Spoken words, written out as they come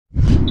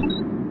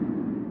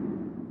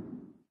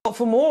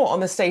For more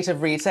on the state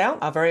of retail,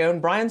 our very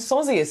own Brian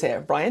Sozzi is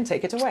here. Brian,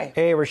 take it away.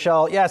 Hey,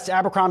 Rochelle. Yes,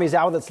 Abercrombie is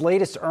out with its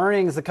latest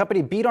earnings. The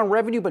company beat on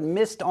revenue but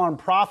missed on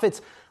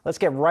profits. Let's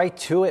get right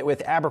to it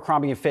with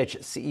Abercrombie Fitch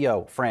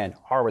CEO Fran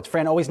Horowitz.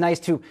 Fran, always nice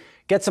to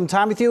get some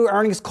time with you.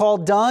 Earnings call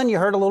done. You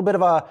heard a little bit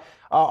of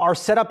our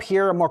setup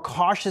here, a more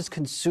cautious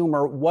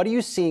consumer. What are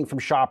you seeing from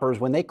shoppers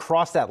when they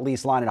cross that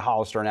lease line at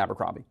Hollister and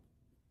Abercrombie?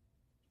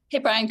 Hey,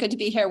 Brian, good to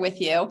be here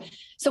with you.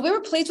 So we were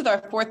pleased with our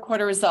fourth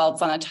quarter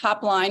results. On a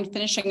top line,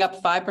 finishing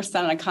up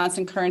 5% on a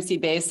constant currency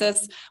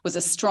basis was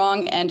a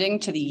strong ending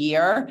to the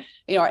year.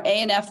 Our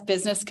A&F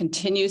business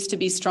continues to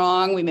be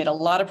strong. We made a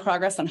lot of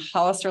progress on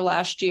Hollister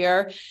last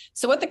year.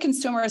 So what the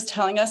consumer is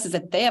telling us is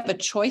that they have a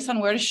choice on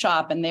where to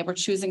shop, and they were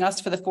choosing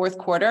us for the fourth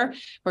quarter.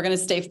 We're going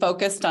to stay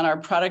focused on our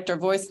product, our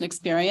voice, and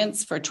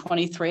experience for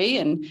 23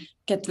 and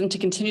get them to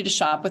continue to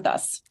shop with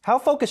us. How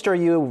focused are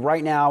you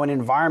right now in an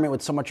environment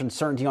with so much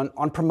uncertainty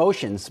on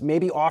promotions,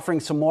 maybe offering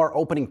some more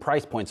opening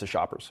price points to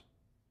shoppers?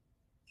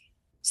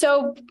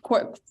 So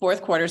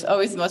fourth quarter is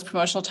always the most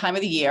promotional time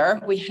of the year.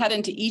 We head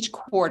into each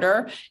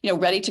quarter,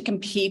 ready to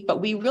compete,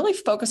 but we really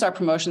focus our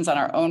promotions on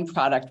our own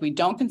product. We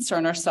don't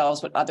concern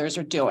ourselves what others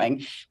are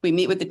doing. We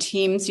meet with the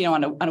teams,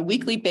 on a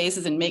weekly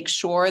basis and make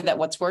sure that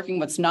what's working,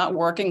 what's not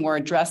working, we're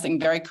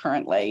addressing very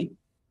currently.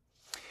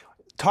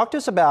 Talk to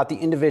us about the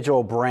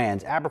individual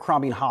brands,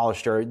 Abercrombie and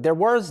Hollister. There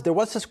was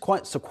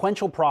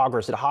sequential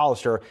progress at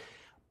Hollister,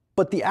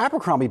 but the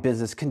Abercrombie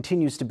business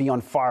continues to be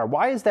on fire.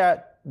 Why is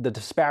that the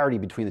disparity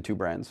between the two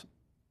brands?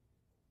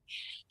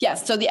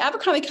 Yes. So the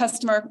Abercrombie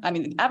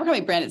the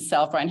Abercrombie brand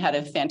itself, Brian, had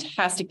a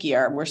fantastic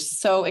year. We're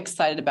so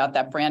excited about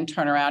that brand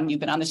turnaround.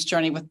 You've been on this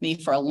journey with me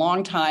for a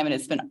long time, and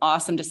it's been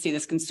awesome to see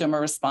this consumer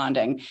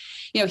responding.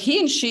 He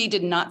and she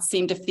did not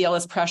seem to feel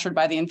as pressured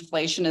by the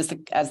inflation as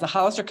the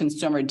Hollister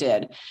consumer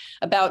did.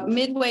 About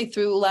midway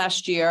through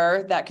last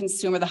year, that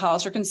consumer, the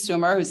Hollister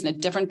consumer, who's in a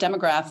different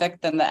demographic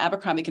than the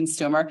Abercrombie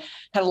consumer,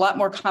 had a lot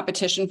more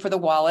competition for the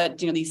wallet.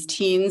 These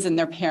teens and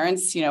their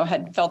parents,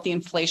 had felt the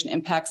inflation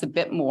impacts a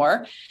bit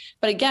more.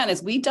 But again,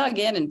 as we dug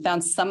in and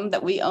found some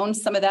that we owned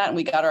some of that, and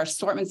we got our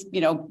assortments,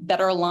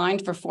 better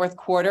aligned for fourth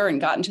quarter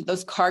and got into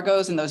those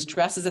cargos and those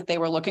dresses that they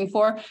were looking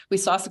for, we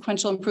saw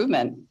sequential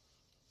improvement.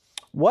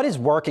 What is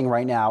working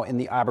right now in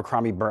the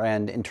Abercrombie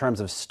brand in terms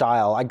of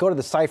style? I go to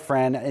the site,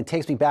 Fran, and it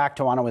takes me back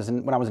to when I was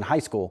in high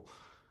school.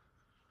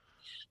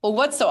 Well,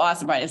 what's so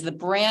awesome, right, is the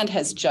brand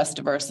has just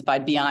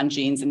diversified beyond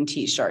jeans and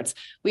T-shirts.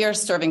 We are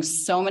serving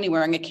so many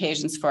wearing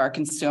occasions for our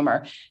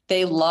consumer.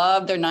 They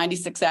love their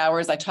 96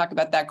 hours. I talk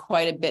about that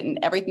quite a bit, and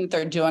everything that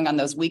they're doing on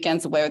those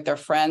weekends away with their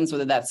friends,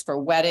 whether that's for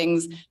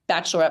weddings,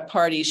 bachelorette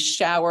parties,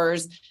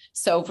 showers.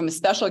 So from a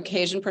special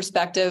occasion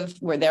perspective,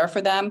 we're there for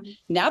them.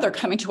 Now they're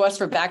coming to us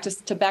for back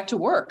to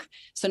work.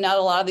 So now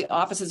a lot of the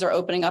offices are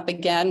opening up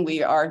again.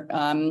 We are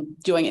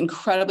doing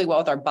incredibly well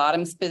with our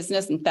bottoms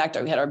business. In fact,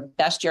 we had our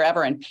best year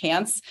ever in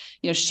pants.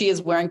 She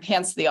is wearing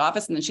pants to the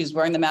office, and then she's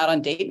wearing them out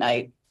on date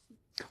night.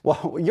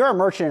 Well, you're a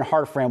merchant at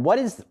heart, Fran. What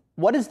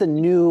is the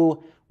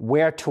new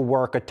wear to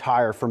work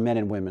attire for men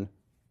and women?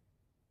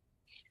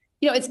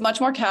 It's much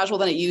more casual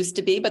than it used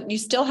to be, but you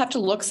still have to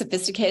look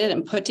sophisticated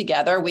and put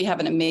together. We have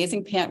an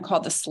amazing pant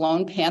called the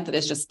Sloan pant that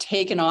has just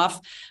taken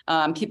off.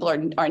 People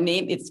are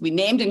named. We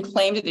named and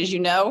claimed it, as you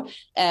know.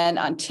 And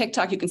on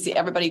TikTok, you can see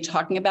everybody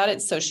talking about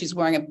it. So she's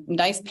wearing a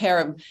nice pair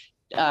of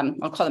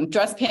I'll call them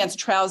dress pants,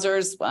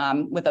 trousers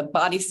with a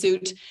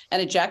bodysuit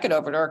and a jacket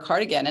over it or a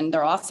cardigan. And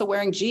they're also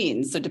wearing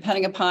jeans. So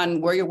depending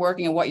upon where you're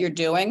working and what you're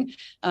doing,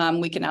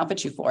 we can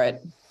outfit you for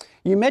it.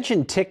 You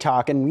mentioned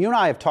TikTok, and you and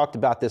I have talked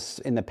about this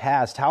in the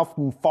past, how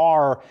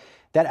far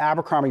that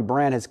Abercrombie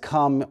brand has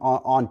come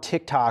on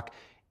TikTok.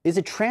 Is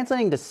it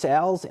translating to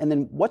sales? And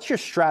then what's your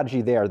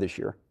strategy there this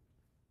year?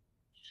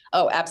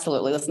 Oh,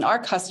 absolutely. Listen, our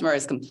customer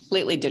is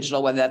completely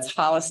digital, whether that's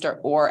Hollister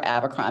or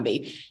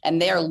Abercrombie,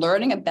 and they are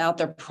learning about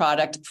their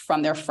product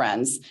from their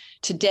friends.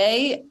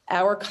 Today,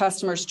 our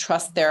customers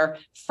trust their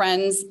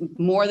friends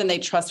more than they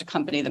trust a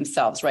company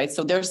themselves, right?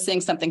 So they're seeing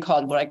something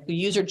called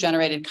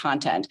user-generated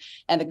content,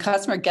 and the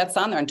customer gets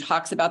on there and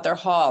talks about their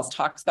hauls,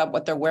 talks about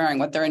what they're wearing,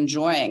 what they're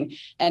enjoying,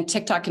 and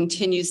TikTok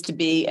continues to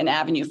be an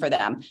avenue for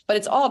them. But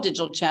it's all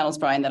digital channels,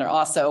 Brian, that are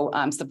also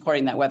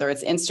supporting that, whether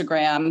it's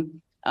Instagram,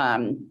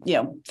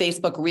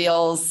 Facebook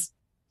Reels,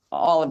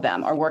 all of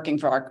them are working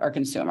for our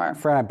consumer.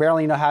 Fran, I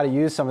barely know how to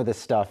use some of this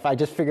stuff. I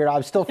just figured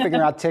I'm still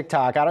figuring out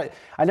TikTok. I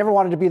never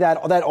wanted to be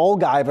that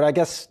old guy, but I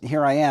guess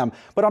here I am.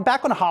 But I'm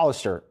back on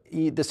Hollister,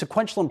 the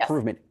sequential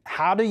improvement. Yes.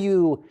 How do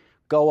you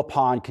go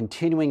upon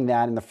continuing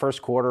that in the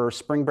first quarter,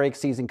 spring break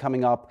season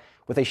coming up,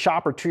 with a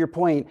shopper, to your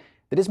point,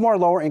 that is more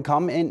lower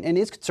income and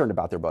is concerned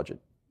about their budget?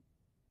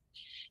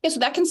 Yeah, so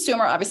that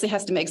consumer obviously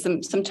has to make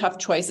some tough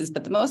choices,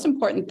 but the most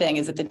important thing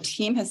is that the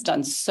team has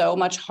done so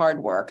much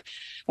hard work.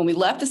 When we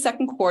left the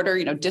second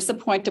quarter,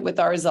 disappointed with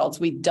our results,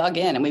 we dug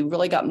in and we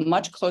really got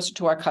much closer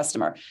to our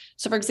customer.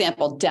 So for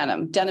example,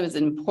 denim. Denim is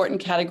an important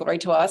category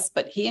to us,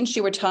 but he and she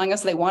were telling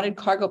us they wanted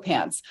cargo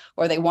pants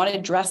or they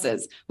wanted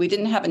dresses. We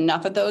didn't have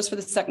enough of those for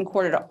the second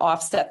quarter to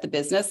offset the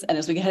business. And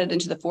as we headed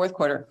into the fourth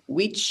quarter,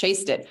 we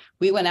chased it.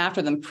 We went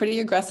after them pretty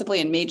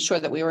aggressively and made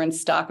sure that we were in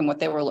stock and what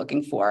they were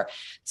looking for.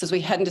 So as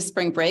we head into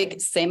spring break,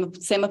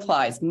 same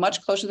applies.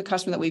 Much closer to the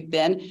customer that we've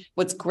been.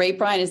 What's great,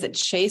 Brian, is that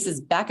chase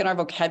is back in our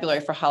vocabulary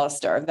for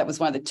Hollister. That was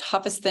one of the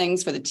toughest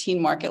things for the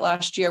teen market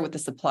last year with the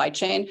supply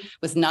chain,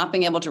 was not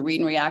being able to read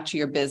and react to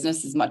your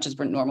business as much as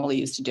we're normally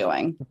used to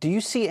doing. Do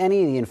you see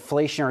any of the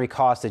inflationary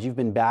costs that you've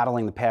been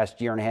battling the past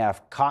year and a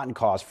half, cotton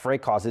costs,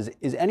 freight costs,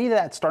 is any of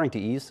that starting to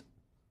ease?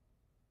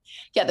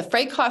 Yeah, the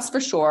freight costs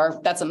for sure.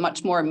 That's a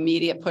much more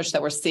immediate push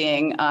that we're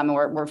seeing.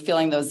 We're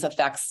feeling those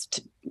effects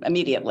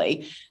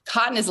immediately.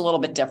 Cotton is a little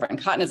bit different.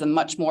 Cotton is a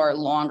much more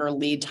longer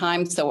lead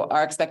time. So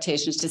our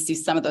expectation is to see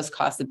some of those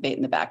costs abate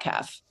in the back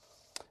half.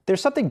 There's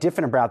something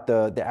different about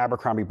the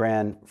Abercrombie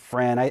brand,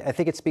 Fran. I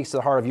think it speaks to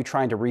the heart of you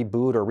trying to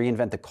reboot or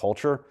reinvent the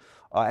culture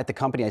at the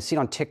company. I see it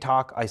on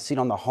TikTok. I see it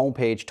on the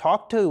homepage.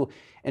 Talk to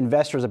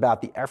investors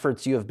about the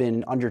efforts you have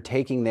been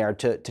undertaking there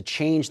to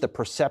change the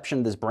perception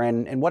of this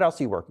brand. And what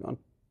else are you working on?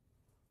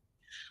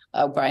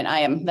 Oh, Brian, I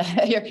am.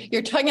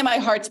 You're tugging at my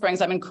heartstrings.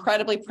 I'm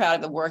incredibly proud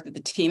of the work that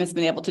the team has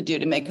been able to do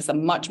to make us a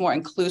much more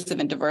inclusive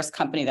and diverse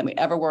company than we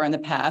ever were in the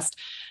past.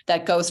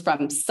 That goes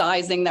from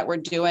sizing that we're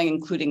doing,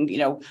 including,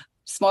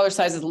 smaller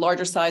sizes,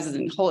 larger sizes,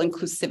 and whole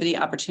inclusivity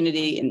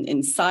opportunity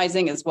in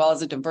sizing, as well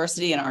as a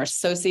diversity in our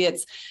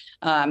associates.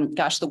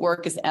 The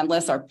work is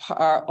endless.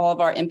 All of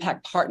our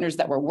impact partners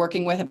that we're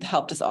working with have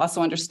helped us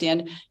also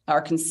understand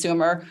our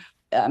consumer.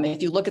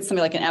 If you look at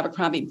something like an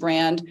Abercrombie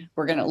brand,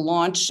 we're going to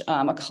launch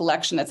a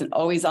collection that's an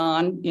always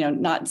on,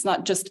 it's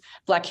not just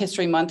Black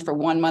History Month for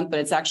 1 month, but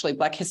it's actually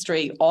Black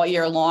History all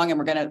year long. And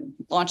we're going to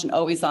launch an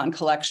always on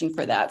collection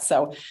for that.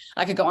 So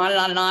I could go on and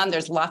on and on.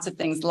 There's lots of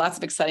things, lots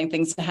of exciting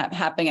things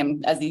happening.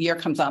 And as the year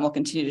comes on, we'll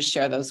continue to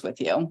share those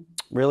with you.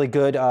 Really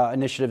good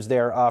initiatives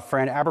there.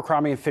 Fran,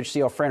 Abercrombie Fitch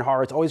CEO, Fran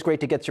Horowitz. Always great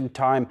to get some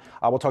time.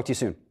 We'll talk to you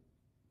soon.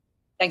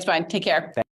 Thanks, Brian. Take care.